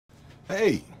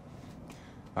Hey!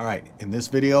 Alright, in this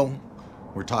video,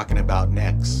 we're talking about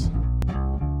necks.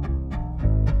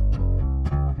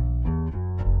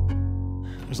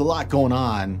 There's a lot going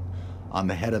on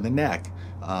the head of the neck.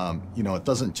 It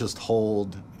doesn't just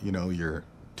hold, your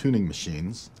tuning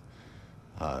machines.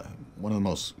 One of the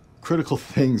most critical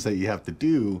things that you have to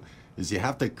do is you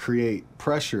have to create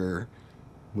pressure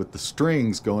with the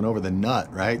strings going over the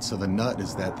nut, right? So the nut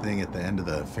is that thing at the end of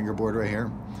the fingerboard right here.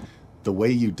 The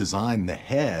way you design the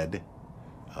head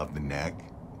of the neck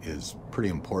is pretty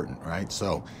important, right?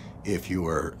 So if you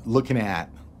were looking at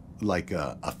like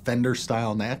a Fender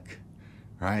style neck,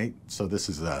 right? So this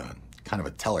is a kind of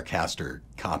a Telecaster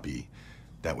copy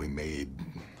that we made,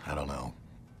 I don't know,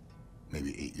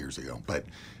 maybe 8 years ago. But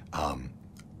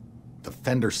the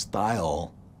Fender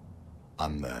style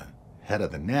on the head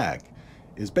of the neck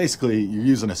is basically you're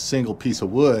using a single piece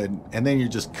of wood and then you're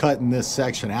just cutting this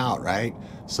section out, right?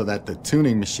 So that the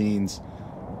tuning machines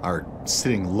are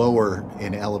sitting lower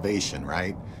in elevation,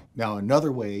 right? Now,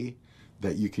 another way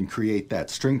that you can create that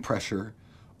string pressure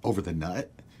over the nut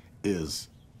is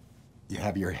you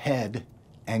have your head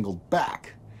angled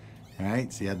back,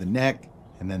 right? So you have the neck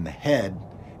and then the head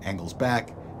angles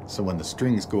back. So when the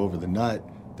strings go over the nut,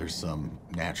 there's some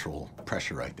natural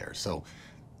pressure right there. So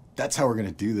that's how we're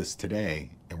gonna do this today.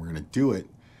 And we're gonna do it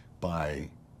by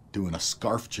doing a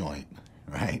scarf joint,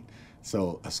 right?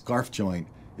 So a scarf joint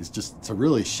is it's a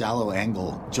really shallow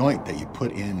angle joint that you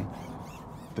put in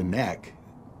the neck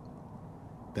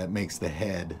that makes the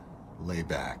head lay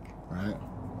back, right?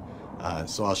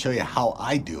 So I'll show you how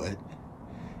I do it,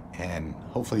 and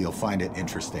hopefully you'll find it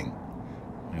interesting,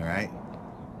 all right?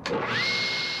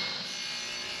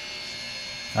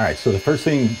 All right, so the first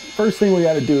thing we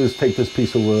gotta do is take this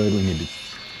piece of wood. We need to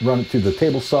run it through the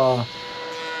table saw.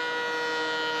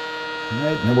 All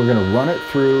right, and then we're gonna run it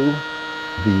through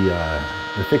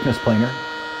the thickness planer, all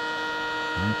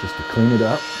right, just to clean it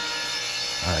up.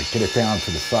 All right, get it down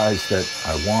to the size that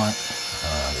I want,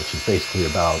 which is basically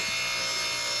about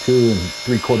 2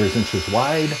 3/4 inches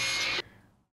wide.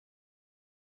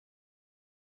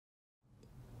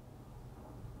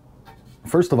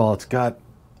 First of all, it's got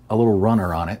a little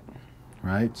runner on it,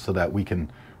 right? So that we can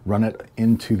run it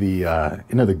into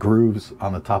the grooves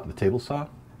on the top of the table saw.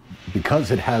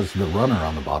 Because it has the runner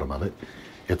on the bottom of it,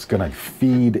 it's gonna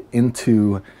feed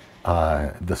into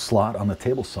the slot on the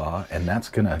table saw, and that's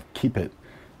gonna keep it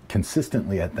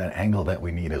consistently at that angle that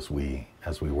we need as we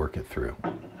work it through.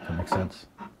 Does that make sense?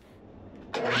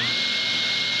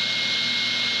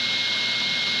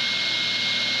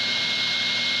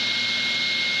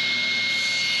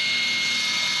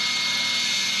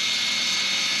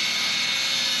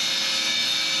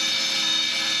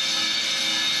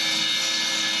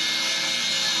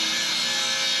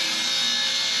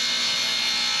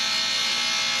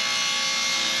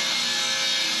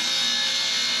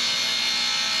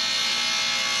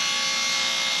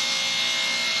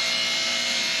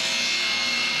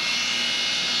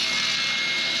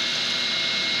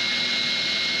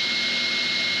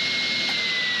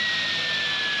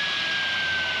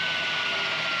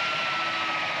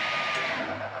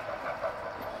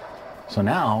 So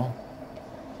now,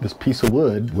 this piece of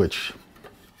wood, which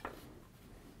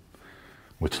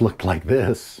looked like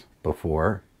this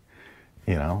before,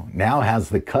 now has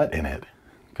the cut in it,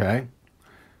 okay?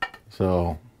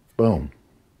 So, boom.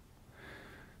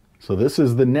 So this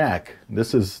is the neck.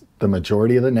 This is the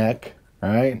majority of the neck,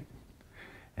 right?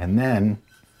 And then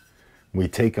we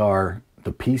take the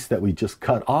piece that we just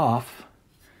cut off,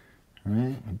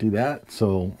 right? We do that.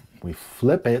 So we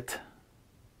flip it,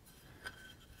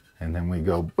 and then we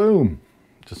go boom,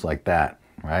 just like that,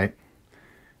 right?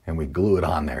 And we glue it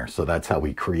on there. So that's how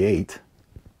we create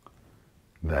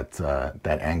that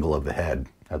angle of the head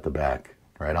at the back,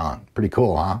 right on. Pretty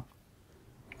cool, huh? All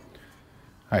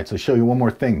right, so show you one more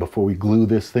thing before we glue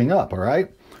this thing up, all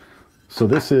right? So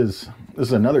this is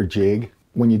another jig.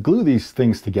 When you glue these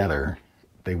things together,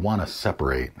 they want to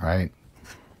separate, right?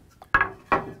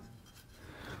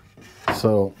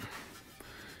 So,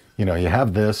 you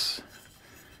have this,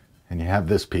 and you have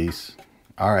this piece.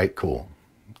 All right, cool.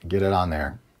 Get it on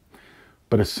there.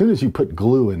 But as soon as you put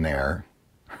glue in there,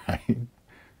 right, it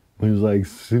was like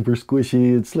super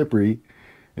squishy and slippery.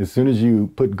 As soon as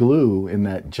you put glue in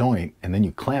that joint and then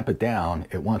you clamp it down,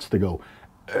 it wants to go,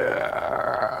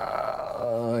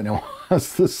 and it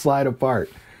wants to slide apart.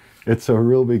 It's a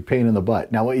real big pain in the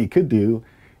butt. Now what you could do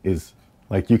is,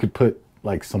 like, you could put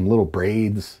like some little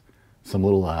braids, some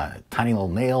little tiny little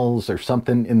nails or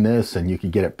something in this, and you could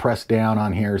get it pressed down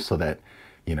on here so that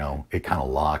it kind of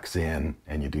locks in,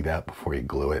 and you do that before you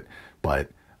glue it. But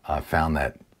I found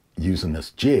that using this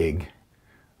jig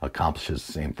accomplishes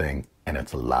the same thing, and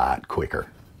it's a lot quicker.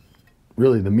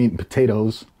 Really, the meat and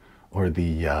potatoes, or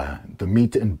the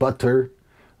meat and butter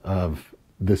of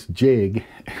this jig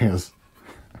is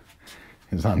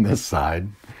on this side.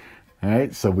 All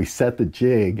right, so we set the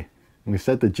jig on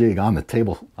the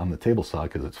table saw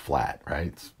because it's flat, right?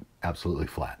 It's absolutely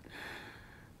flat.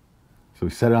 So we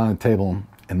set it on the table,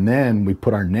 and then we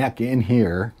put our neck in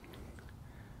here,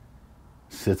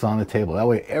 sits on the table. That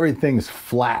way everything's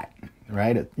flat,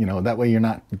 right? You know, that way you're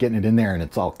not getting it in there and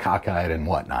it's all cockeyed and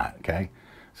whatnot, okay?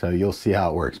 So you'll see how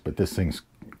it works, but this thing's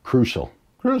crucial.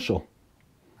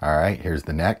 All right, here's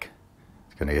the neck.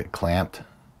 It's gonna get clamped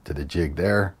to the jig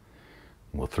there.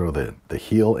 We'll throw the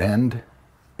heel end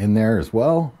in there as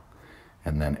well,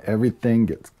 and then everything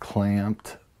gets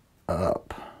clamped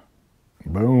up.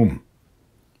 Boom.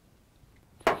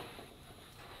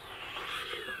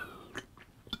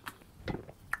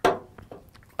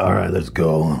 All right, let's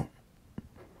go.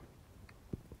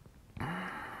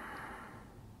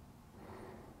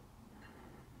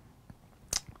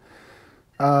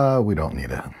 We don't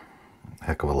need a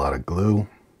heck of a lot of glue.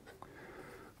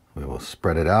 We will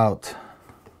spread it out.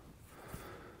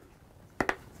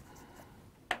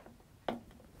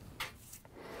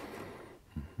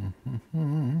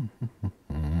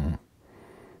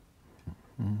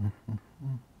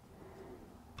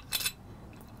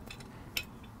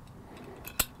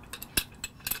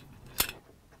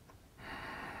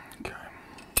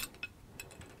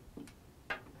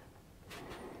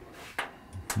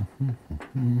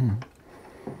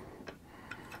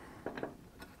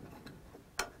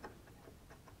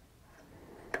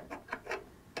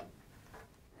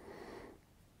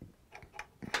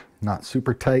 Not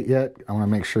super tight yet. I want to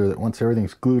make sure that once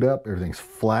everything's glued up, everything's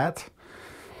flat.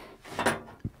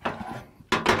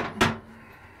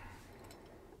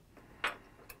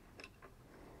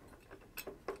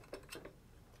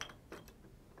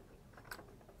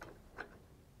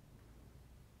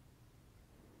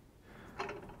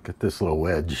 Get this little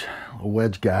wedge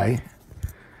guy,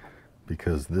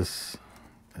 because this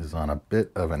is on a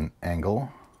bit of an angle.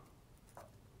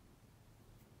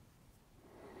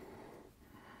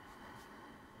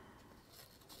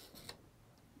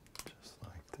 Just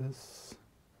like this.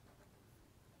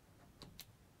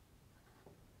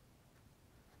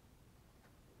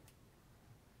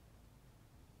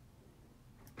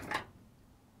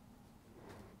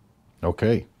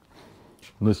 Okay,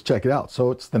 let's check it out.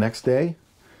 So it's the next day.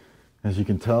 As you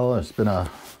can tell, there's been a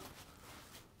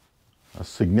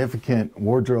significant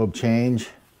wardrobe change.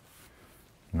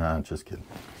 No, just kidding.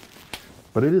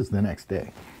 But it is the next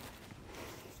day.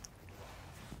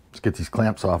 Let's get these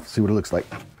clamps off, see what it looks like.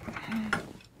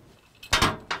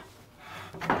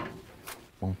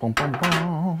 Boom, boom, boom,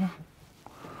 boom.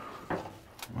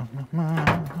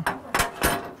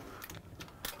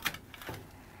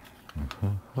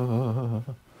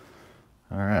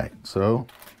 All right, so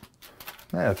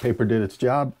yeah, the paper did its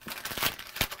job.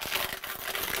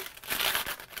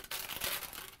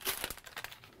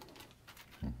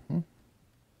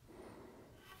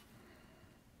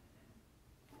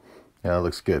 Yeah, it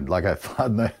looks good. Like I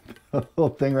thought, that little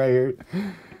thing right here.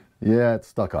 Yeah, it's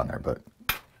stuck on there, but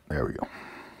there we go.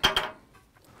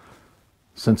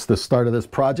 Since the start of this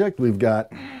project, we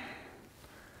got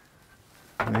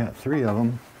 3 of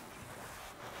them.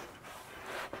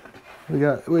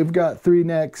 We've got 3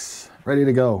 necks ready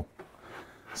to go.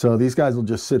 So these guys will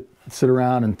just sit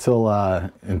around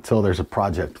until there's a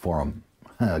project for them,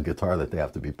 a guitar that they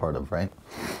have to be part of, right?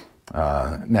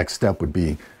 Next step would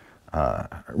be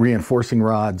reinforcing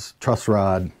rods, truss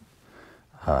rod,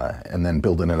 and then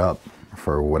building it up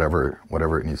for whatever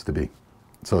it needs to be.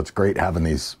 So it's great having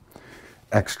these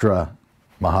extra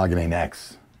mahogany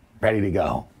necks ready to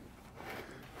go.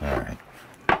 All right.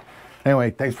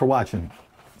 Anyway, thanks for watching.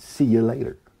 See you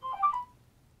later.